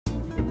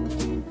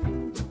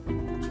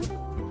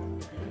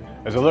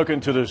As I look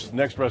into this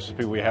next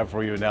recipe we have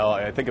for you now,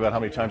 I think about how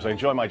many times I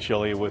enjoy my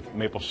chili with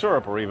maple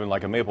syrup or even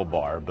like a maple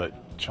bar,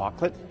 but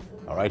chocolate?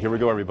 All right, here we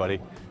go, everybody.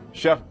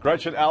 Chef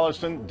Gretchen,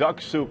 Allison,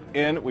 Duck Soup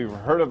Inn. We've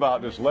heard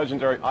about this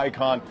legendary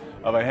icon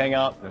of a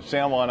hangout in the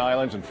San Juan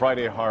Islands and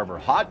Friday Harbor.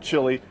 Hot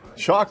chili,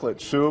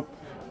 chocolate soup.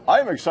 I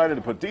am excited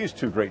to put these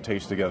two great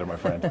tastes together, my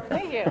friend.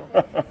 Thank you.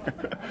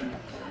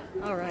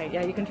 All right,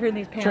 yeah, you can turn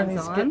these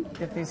pans on.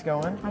 Get these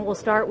going. And we'll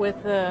start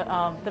with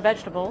the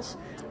vegetables.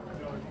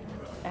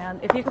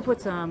 And if you could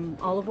put some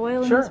olive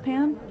oil in this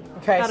pan.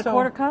 Okay, about a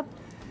quarter cup.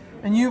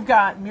 And you've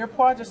got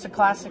mirepoix, just a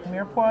classic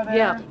mirepoix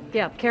there?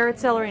 Yeah, carrot,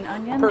 celery, and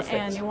onion. Perfect.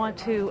 And you want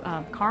to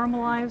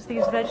caramelize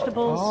these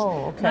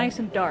vegetables nice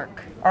and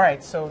dark. All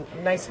right, so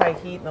nice high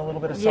heat and a little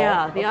bit of salt.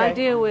 Yeah, the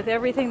idea with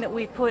everything that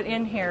we put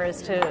in here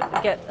is to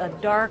get a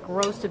dark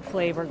roasted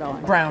flavor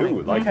going. Browning.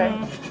 Ooh, like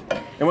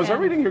And was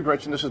everything here,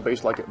 Gretchen, this is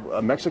based like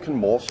a Mexican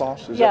mole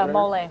sauce? Is that right?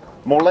 Mole.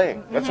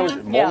 Mole. That's what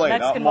it's mole,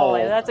 Mexican not mole.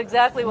 That's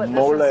exactly what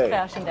this is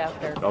fashioned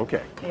after.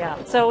 Okay.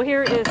 Yeah, so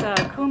here is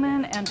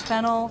cumin and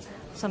fennel,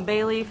 some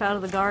bay leaf out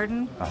of the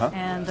garden,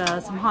 and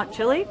some hot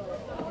chili.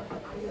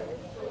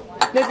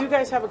 Now, do you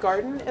guys have a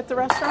garden at the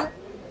restaurant?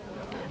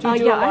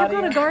 Yeah, I've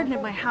got a garden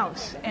at my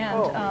house,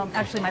 and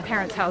actually my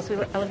parents' house. I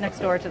live next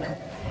door to them.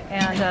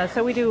 And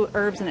so we do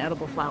herbs and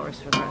edible flowers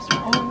for the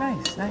restaurant. Oh,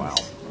 nice. Wow.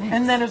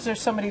 And then is there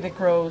somebody that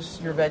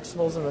grows your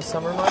vegetables in the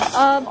summer months?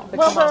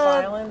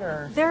 Island,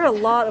 or? There are a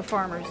lot of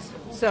farmers.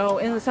 So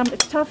in the summer,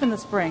 it's tough in the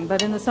spring,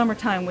 but in the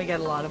summertime we get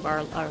a lot of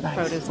our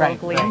produce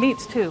locally, and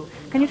meats too.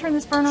 Can you turn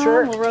this burner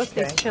on? We'll roast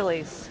these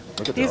chilies.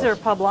 These are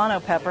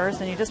poblano peppers,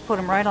 and you just put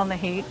them right on the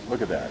heat.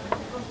 Look at that.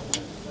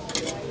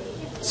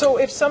 So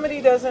if somebody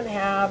doesn't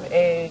have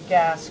a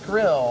gas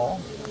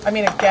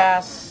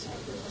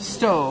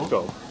stove,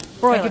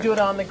 Broiler. they could do it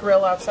on the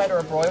grill outside or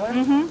a broiler?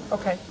 Mm-hmm.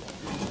 Okay.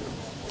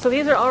 So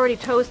these are already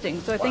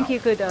toasting, so I think you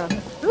could,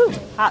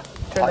 hot.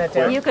 Turn that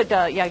down? You could,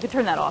 you could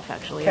turn that off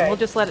actually, and we'll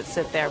just let it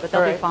sit there, but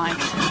they'll be fine.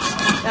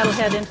 That'll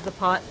head into the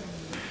pot.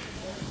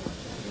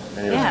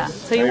 Yeah,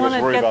 so you want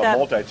to get that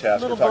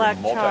little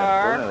black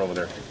char. Burner over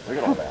there. Look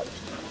at all that.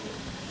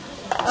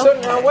 So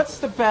now, what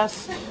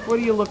are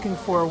you looking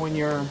for when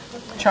you're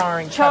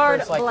charring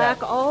peppers like black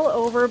that? all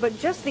over, but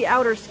just the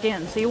outer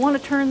skin. So you want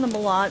to turn them a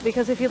lot,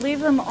 because if you leave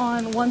them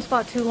on one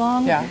spot too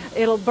long,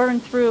 it'll burn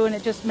through and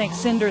it just makes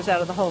cinders out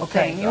of the whole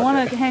thing. You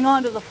want to hang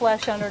on to the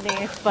flesh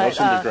underneath, but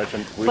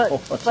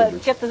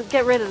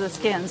get rid of the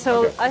skin.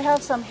 So I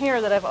have some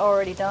here that I've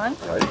already done.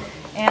 Right.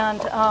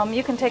 And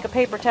you can take a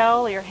paper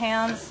towel or your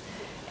hands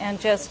and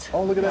just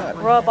look at that.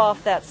 rub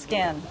off that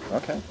skin.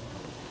 Okay.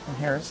 And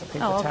here's a paper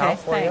towel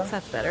for you. Thanks.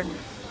 That's better.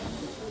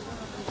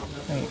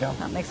 There you go.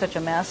 Not make such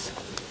a mess.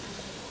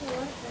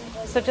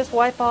 So just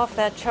wipe off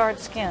that charred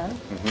skin.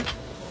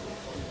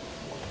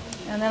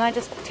 And then I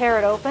just tear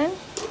it open.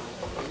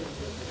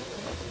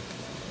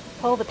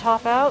 Pull the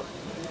top out.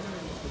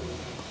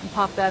 And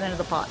pop that into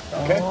the pot.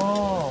 Okay.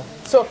 Oh.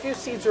 So a few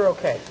seeds are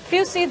okay? A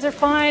few seeds are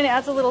fine.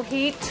 Adds a little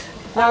heat.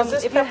 Now, is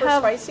this pepper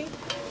spicy?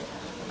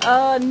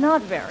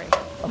 Not very.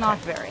 Not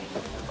very.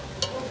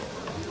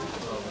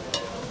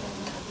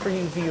 For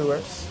you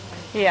viewers.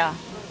 Yeah.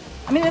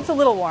 I mean, it's a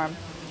little warm.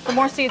 The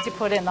more seeds you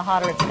put in, the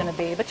hotter it's going to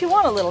be. But you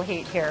want a little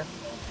heat here.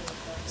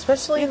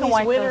 Especially in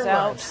these winter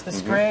months.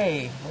 This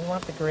gray. We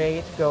want the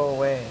gray to go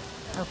away.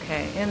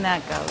 Okay, in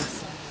that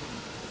goes.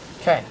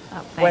 Okay.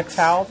 Wet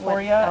towel for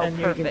you, and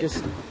perfect. you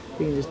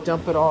can just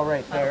dump it all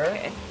right there.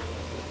 Okay.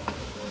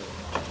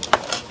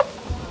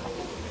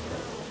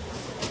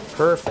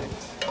 Perfect.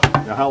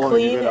 Now, how long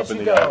have you been up in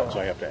the islands,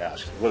 I have to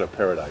ask? What a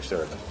paradise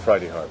there in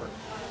Friday Harbor.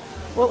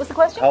 What was the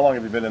question? How long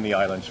have you been in the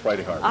islands,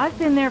 Friday Harbor? I've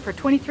been there for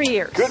 23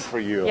 years. Good for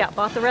you. Yeah,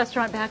 bought the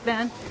restaurant back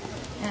then,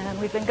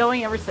 and we've been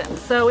going ever since.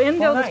 So in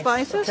go the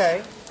spices.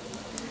 Okay.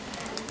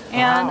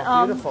 And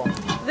beautiful.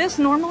 This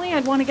normally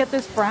I'd want to get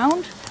this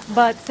browned,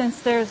 but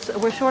since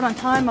we're short on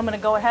time, I'm going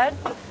to go ahead.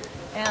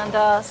 And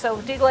so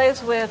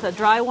deglaze with a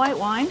dry white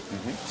wine.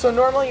 So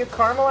normally you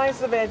caramelize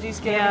the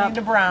veggies, get everything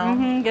to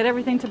brown. Get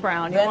everything to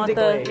brown.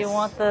 Then You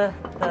want the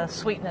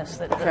sweetness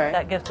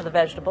that gives to the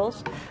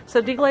vegetables. So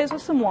deglaze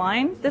with some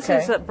wine. This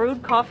is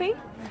brewed coffee.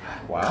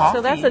 Wow.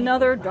 So that's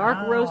another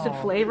dark roasted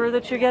flavor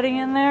that you're getting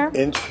in there.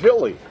 In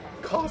chili,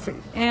 coffee.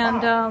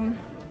 And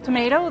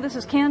tomato. This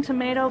is canned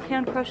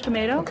crushed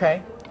tomato.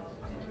 Okay.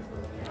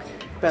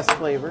 Best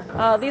flavor.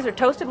 These are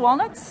toasted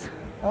walnuts.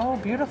 Oh,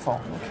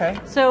 beautiful. Okay.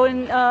 So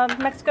in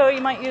Mexico,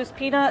 you might use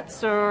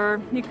peanuts,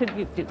 or you could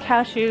do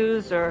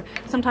cashews, or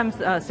sometimes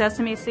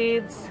sesame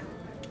seeds.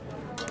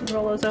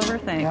 Roll those over.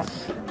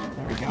 Thanks. Yep.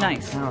 There we go.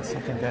 Nice. Now it's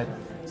looking good.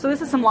 So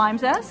this is some lime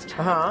zest.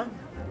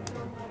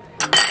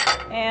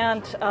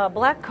 And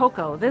black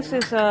cocoa. This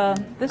is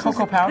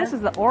cocoa powder? This is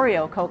the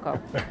Oreo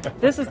cocoa.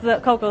 This is the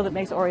cocoa that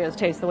makes Oreos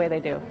taste the way they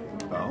do.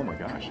 Oh my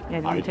gosh.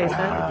 Yeah, did you taste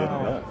that? I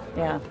didn't know.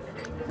 Yeah.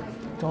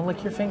 Don't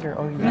lick your finger.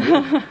 Oh,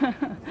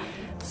 yeah.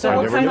 So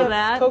what kind of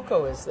that?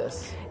 Cocoa is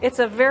this? It's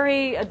a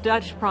very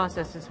Dutch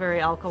process. It's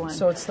very alkaline.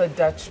 So it's the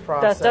Dutch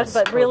process. Dutch,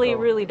 but really,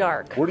 really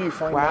dark. Where do you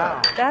find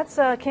that? That's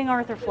King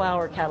Arthur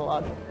flour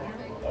catalog.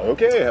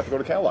 Okay, I have to go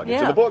to catalog.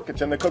 It's in the book.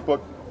 It's in the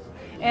cookbook.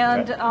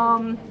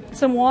 and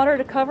some water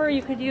to cover.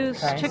 You could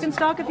use Okay. chicken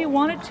stock if you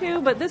wanted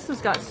to, but this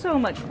has got so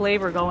much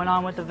flavor going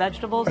on with the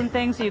vegetables and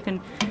things. You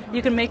can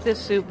make this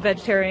soup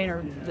vegetarian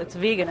or it's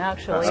vegan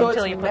actually So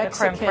until it's you put the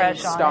creme Mexican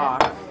fraiche on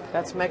stock. it.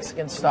 That's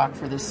Mexican stock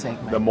for this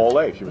segment. The mole.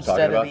 She was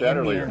talking Instead about of the that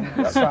earlier.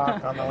 Indian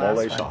stock on the last Mole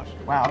one. sauce.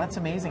 Wow, that's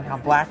amazing how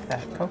black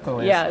that cocoa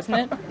is. Yeah, isn't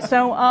it?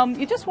 So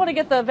you just want to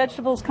get the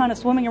vegetables kind of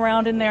swimming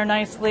around in there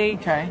nicely.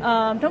 Okay.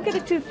 Don't get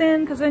it too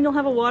thin because then you'll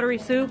have a watery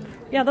soup.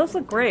 Yeah, those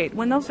look great.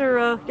 When those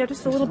are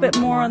just a little bit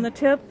more on the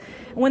tip.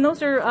 When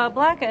those are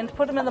blackened,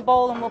 put them in the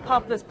bowl and we'll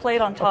pop this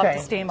plate on top Okay,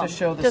 to steam them. to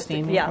show the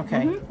steaming. Yeah.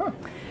 Okay.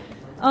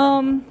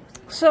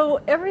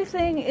 So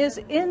everything is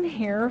in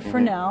here for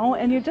now,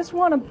 and you just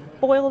want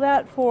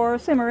to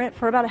simmer it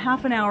for about a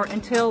half an hour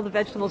until the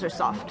vegetables are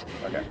soft.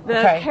 Okay.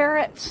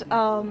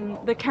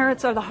 The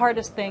carrots are the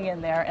hardest thing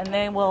in there, and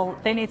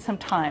they need some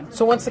time.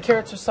 So once the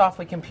carrots are soft,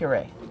 we can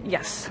puree.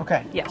 Yes.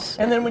 Okay. Yes.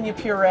 And then when you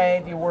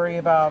puree, do you worry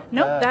about?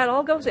 Nope, that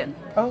all goes in.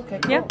 Oh, okay.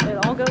 Cool. Yep,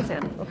 it all goes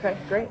in. Okay,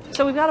 great.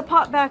 So we've got a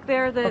pot back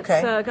there that's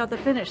Okay. got the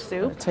finished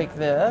soup. Take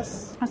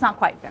this, It's not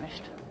quite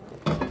finished.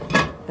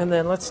 and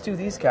then let's do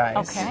these guys.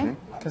 Okay.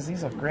 Because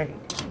these look great.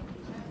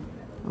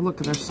 Look,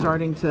 they're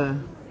starting to.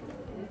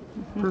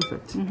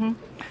 Perfect.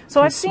 So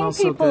They I've seen smell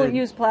so people good.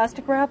 use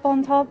plastic wrap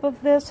on top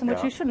of this, and which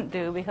Yeah. you shouldn't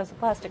do because the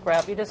plastic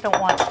wrap, you just don't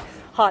want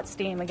hot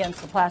steam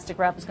against the plastic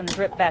wrap. It's going to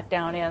drip back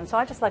down in. So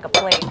I just like a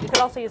plate. You could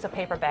also use a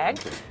paper bag.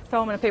 Throw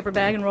them in a paper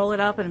bag and roll it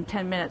up, and in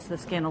 10 minutes the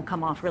skin will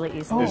come off really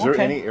easily. Is there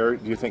okay. any air,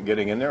 do you think,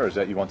 getting in there, or is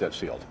that you want that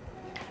sealed?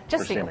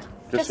 Just for sealed. steaming?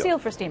 Just Just sealed.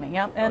 sealed for steaming,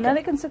 yeah. And then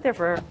it can sit there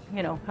for,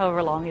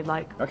 however long you'd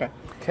like. Okay.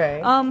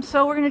 Okay.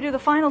 So we're going to do the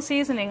final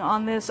seasoning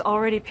on this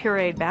already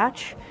pureed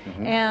batch.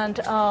 And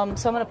so I'm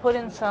going to put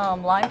in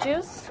some lime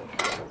juice.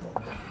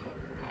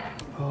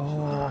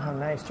 Oh, how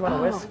nice. Do you want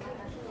to whisk?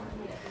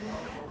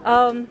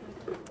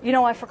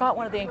 I forgot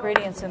one of the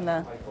ingredients in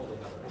the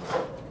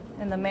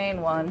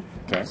main one.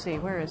 Okay. Let's see,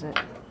 where is it?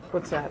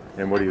 What's that?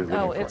 And what are you looking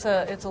Oh, for?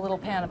 it's a little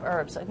pan of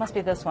herbs. It must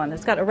be this one.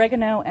 It's got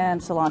oregano and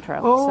cilantro.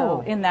 Oh.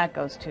 So in that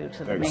goes to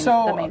the There you main,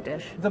 go. the main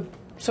dish.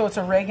 So it's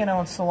oregano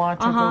and cilantro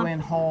go in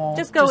whole.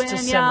 Just go to in,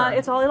 simmer. yeah.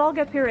 It'll all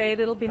get pureed.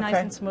 It'll be nice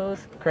Okay. and smooth.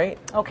 Great.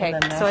 Okay,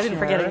 And then so I didn't that's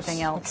forget yours.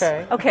 anything else.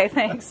 Okay. Okay,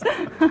 thanks. So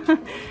a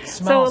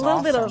Smells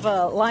little bit awesome.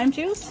 of lime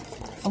juice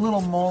A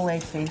little mole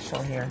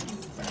facial here.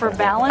 for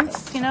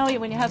balance.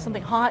 When you have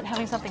something hot,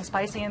 having something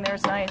spicy in there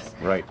is nice.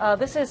 Right.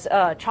 This is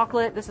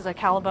chocolate. This is a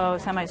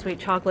Calabo semi-sweet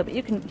chocolate, but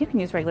you can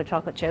use regular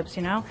chocolate chips.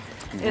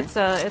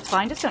 It's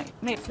fine. Just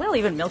don't. Well,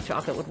 even milk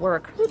chocolate would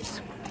work.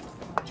 Oops.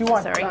 Do you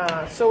want?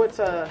 Sorry. So it's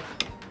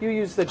you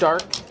use the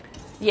dark.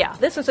 Yeah,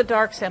 this is a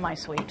dark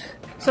semi-sweet.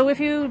 So if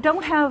you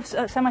don't have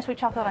semi-sweet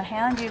chocolate on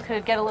hand, you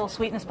could get a little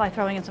sweetness by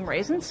throwing in some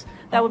raisins.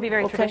 That would be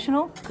very Okay.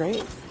 traditional.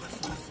 Great.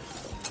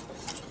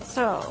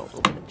 So,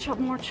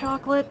 more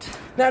chocolate.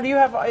 Now, do you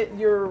have at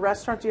your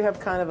restaurant? Do you have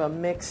kind of a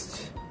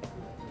mixed?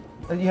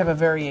 Do you have a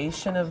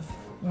variation of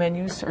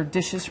menus or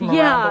dishes from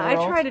Yeah, around the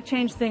world? I try to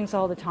change things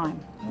all the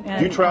time. And,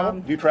 Do you travel?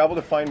 Do you travel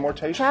to find more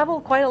taste?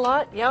 Travel quite a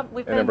lot. Yep,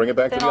 we've And then bring it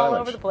back to been the all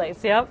islands. over the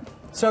place. Yep.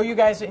 So you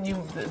guys, and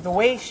the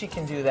way she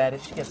can do that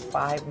is she gets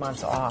 5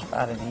 months off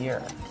out of the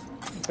year.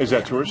 Is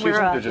that tourist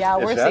season? We're Is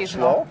we're that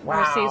seasonal. slow? We're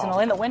Wow. seasonal.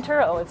 In the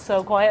winter, it's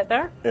so quiet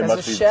there. It As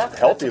must a be chef,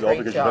 healthy, that's a though, great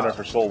because you've been there job.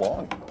 for so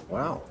long.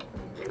 Wow.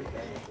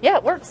 Yeah,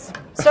 it works.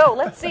 So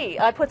let's see.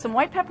 I put some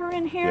white pepper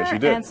in here Yes, you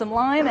did. and some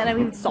lime, and I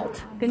mean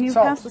salt. Can you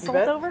Salt, pass the you salt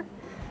bet. over?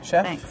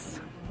 Chef, Thanks.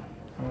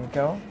 there you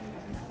go.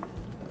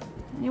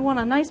 You want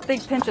a nice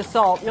big pinch of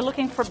salt. You're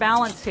looking for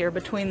balance here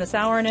between the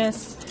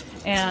sourness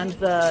and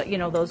the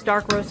those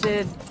dark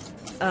roasted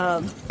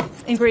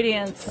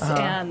ingredients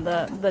and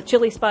the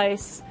chili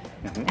spice,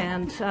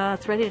 and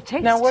it's ready to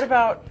taste. Now, what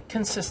about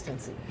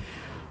consistency?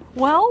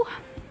 Well,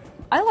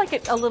 I like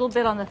it a little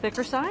bit on the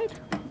thicker side,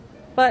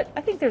 but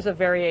I think there's a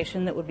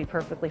variation that would be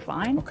perfectly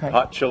fine. Okay.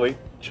 Hot chili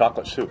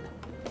chocolate soup.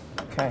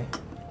 Okay.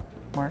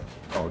 Mark,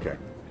 Oh, okay.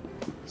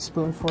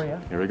 spoon for you.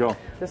 Here we go.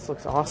 This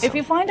looks awesome. If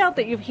you find out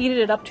that you've heated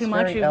it up too It's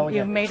much, very you've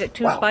elegant. made it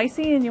too Wow.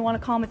 spicy and you want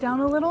to calm it down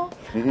a little,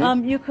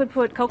 you could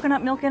put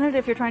coconut milk in it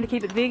if you're trying to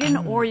keep it vegan,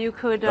 or you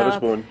could Another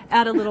spoon.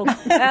 add a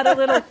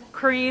little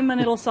cream and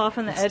it'll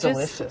soften the it's edges.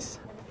 delicious.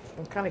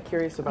 I'm kind of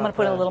curious about I'm going to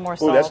put a little more Oh,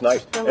 salt. that's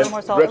nice. A little And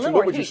more salt. Gretchen, a little what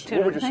more would you, heat too,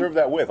 what would you don't you serve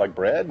that with? Like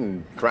bread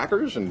and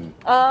crackers and?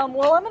 think?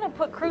 Well, I'm going to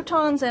put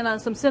croutons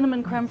and some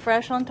cinnamon creme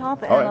fraiche on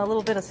top, and All right. a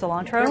little bit of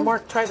cilantro. Here,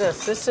 Mark, try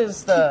this. This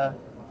is the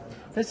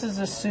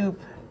soup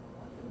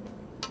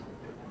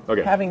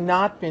Okay. having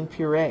not been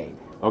pureed.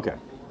 Okay.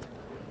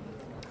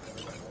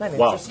 Isn't that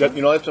Wow.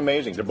 interesting? That's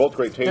amazing. They're both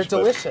great They're taste. but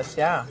delicious,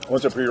 yeah.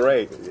 Once they're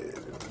puree,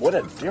 what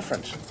a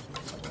difference.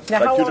 Now,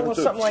 Like how two long will different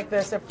something soups. like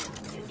this, if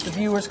the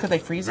viewers, could they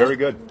freeze it? Very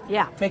good.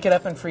 Yeah. Make it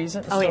up and freeze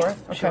it and Oh, store yeah, it?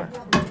 Okay. sure.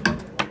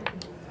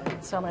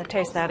 So I'm going to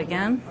taste that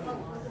again.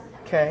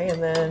 Okay,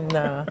 and then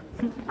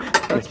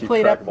let's Keep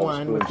plate track up of all the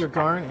one with spoons. your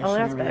garnish. Oh,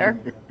 that's Here we better.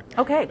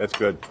 go. Okay. That's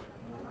good.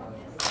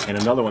 And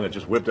another one that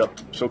just whipped up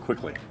so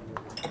quickly.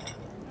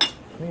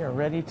 We are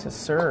ready to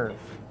serve.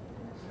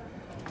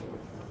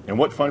 And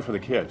what fun for the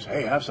kids.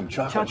 Hey, have some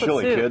chocolate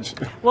chili, soup. kids.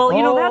 Well,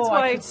 you know, that's I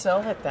why could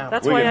sell it that.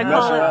 that's We why can I mess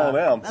call around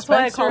with them. it. That's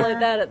why I call Spencer.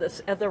 it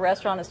that at the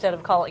restaurant instead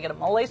of calling it a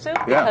mole soup,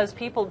 Yeah. because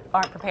people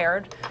aren't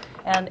prepared,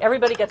 and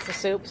everybody gets the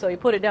soup, so you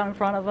put it down in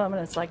front of them,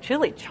 and it's like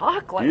chili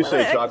chocolate. You What the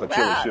say heck chocolate is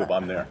chili that? soup,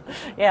 I'm there.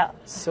 Yeah,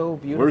 So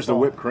beautiful. Where's the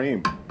whipped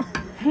cream?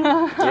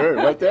 There,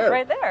 right there.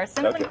 right there,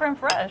 cinnamon Okay. creme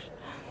fraiche.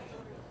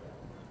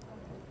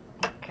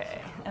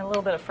 Okay, and a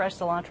little bit of fresh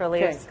cilantro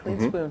Okay, leaves. clean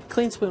spoon.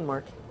 Clean spoon,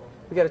 Mark.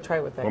 We got to try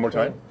with that. One more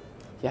time? cream.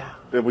 Yeah.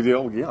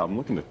 Yeah, I'm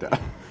looking at that.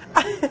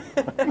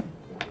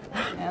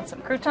 And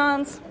some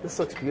croutons. This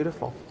looks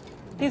beautiful.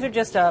 These are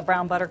just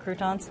brown butter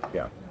croutons.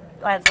 Yeah.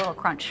 Adds a little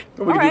crunch.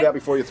 Well, we All can do right. that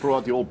before you throw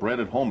out the old bread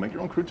at home. Make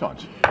your own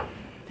croutons.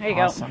 There you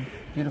Awesome.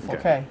 Beautiful.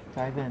 Okay.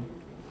 Dive in.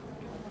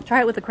 go.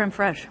 Try it with the creme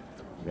fraiche.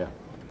 Yeah.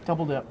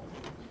 Double dip.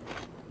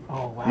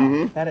 Oh,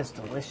 wow. That is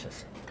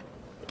delicious.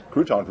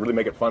 Croutons really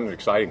make it fun and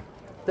exciting.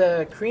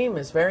 The cream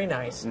is very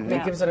nice. It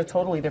Yeah. gives it a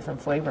totally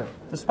different flavor.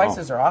 The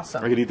spices are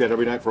awesome. I could eat that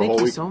every night for a Thank whole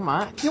you week. so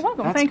much. You're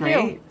welcome. That's Thank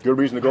great. you. Good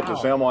reason to go up to Wow.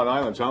 San Juan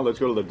Islands, huh? Let's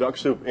go to the Duck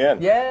Soup Inn.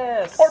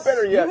 Yes. Or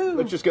better yet, Woo.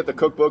 let's just get the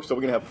cookbook so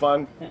we can have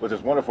fun with this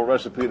wonderful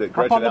recipe that Hop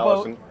Gretchen on the boat.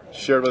 Allison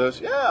shared with us.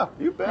 Yeah,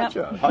 you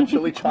betcha. Hot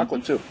chili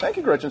chocolate soup. Thank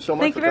you, Gretchen, so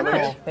much Thank for you very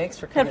coming much. in. Thanks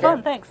for coming Had fun.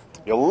 in. Thanks.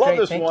 You'll love Great,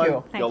 this thank one.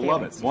 you. Thank You'll you.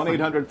 love it.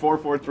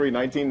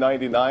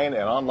 1-800-443-1999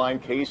 and online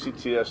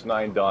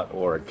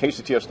KCTS9.org.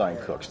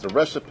 KCTS9 Cooks. The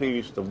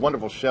recipes, the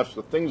wonderful chefs,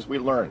 the things we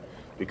learn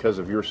because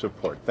of your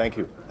support. Thank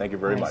you. Thank you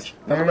very Nice. much.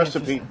 Another Very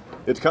recipe.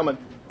 It's coming.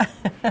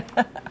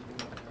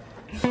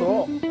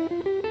 Cool.